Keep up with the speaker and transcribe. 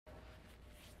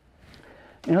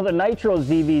You know, the Nitro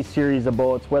ZV series of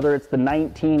boats, whether it's the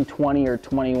 19, 20, or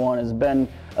 21, has been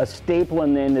a staple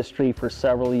in the industry for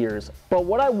several years. But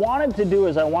what I wanted to do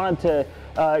is I wanted to,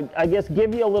 I guess,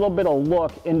 give you a little bit of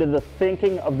look into the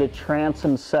thinking of the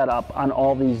transom setup on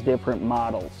all these different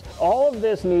models. All of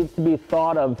this needs to be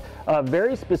thought of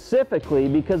very specifically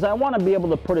because I want to be able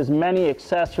to put as many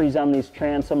accessories on these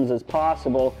transoms as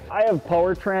possible. I have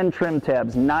Powertran trim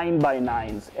tabs,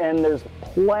 9x9s, and there's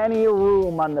plenty of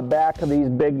room on the back of these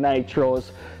big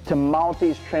Nitros to mount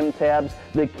these trim tabs.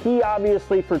 The key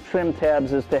obviously for trim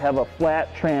tabs is to have a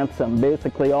flat transom,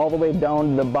 basically all the way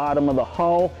down to the bottom of the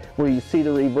hull where you see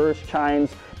the reverse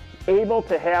chines, able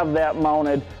to have that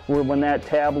mounted where when that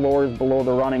tab lowers below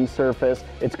the running surface,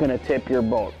 it's going to tip your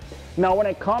boat. Now when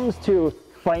it comes to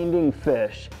finding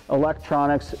fish,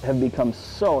 electronics have become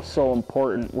so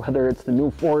important, whether it's the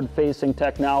new forward-facing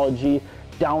technology,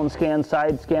 down scan,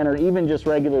 side scan, or even just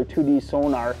regular 2D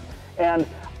sonar. And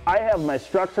I have my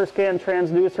structure scan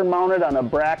transducer mounted on a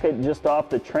bracket just off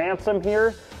the transom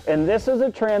here, and this is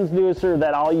a transducer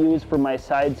that I'll use for my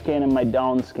side scan and my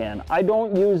down scan. I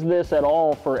don't use this at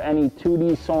all for any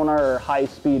 2D sonar or high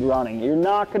speed running. You're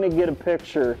not going to get a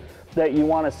picture that you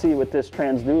want to see with this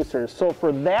transducer. So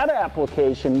for that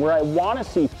application where I want to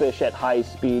see fish at high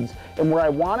speeds and where I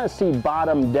want to see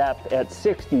bottom depth at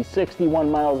 60, 61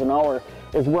 miles an hour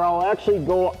is where I'll actually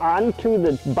go onto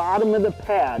the bottom of the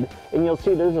pad, and you'll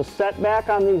see there's a setback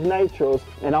on these Nitros,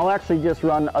 and I'll actually just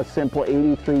run a simple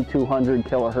 83-200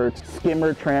 kilohertz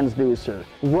skimmer transducer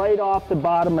right off the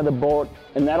bottom of the boat,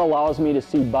 and that allows me to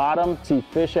see bottom, see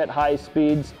fish at high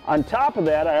speeds. On top of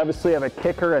that, I obviously have a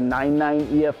kicker, a 9.9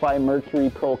 EFI Mercury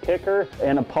Pro kicker,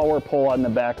 and a power pole on the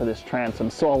back of this transom.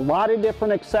 So a lot of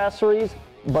different accessories,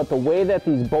 but the way that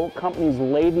these boat companies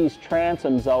lay these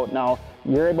transoms out now,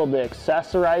 you're able to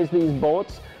accessorize these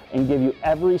boats and give you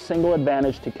every single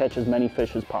advantage to catch as many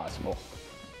fish as possible.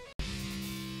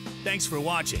 Thanks for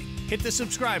watching. Hit the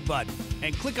subscribe button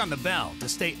and click on the bell to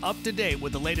stay up to date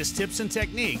with the latest tips and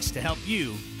techniques to help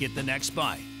you get the next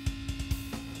bite.